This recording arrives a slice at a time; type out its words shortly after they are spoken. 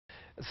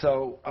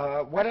So,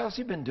 what else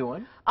you been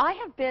doing? I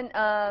have been,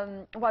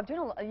 well, I'm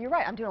doing you're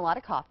right, I'm doing a lot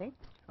of coffee.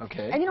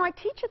 Okay. And, you know, I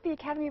teach at the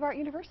Academy of Art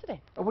University.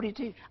 Oh, what do you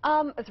teach?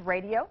 It's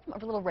radio, a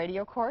little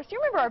radio course. You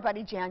remember our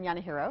buddy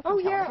Yanehiro from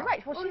Oh, television? yeah.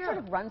 Right. Well, she sort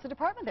of runs the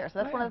department there, so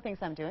that's one of the things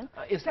I'm doing.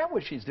 Is that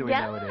what she's doing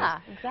nowadays? Yeah,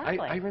 exactly.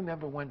 I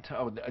remember one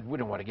time, we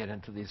don't want to get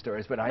into these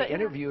stories, but I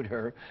interviewed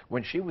her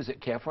when she was at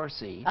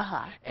KFRC,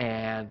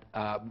 and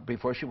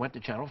before she went to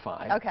Channel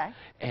 5. Okay.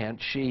 And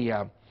she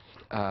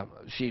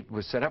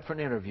was set up for an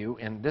interview,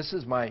 and this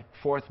is my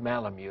fourth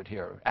Malamute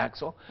here,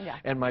 Axel. Yeah.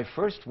 And my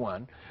first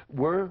one,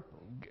 we're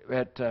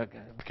at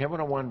Camp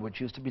 101,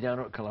 which used to be down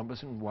at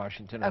Columbus in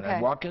Washington, and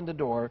I walk in the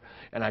door,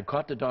 and I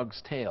caught the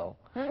dog's tail,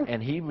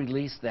 and he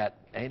released that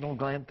anal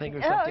gland thing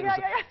or something.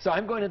 So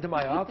I'm going into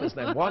my office,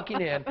 and I'm walking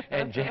in,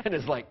 and Jan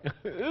is like,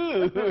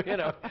 ooh, you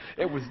know.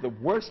 It was the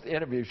worst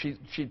interview.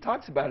 She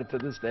talks about it to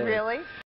this day. Really?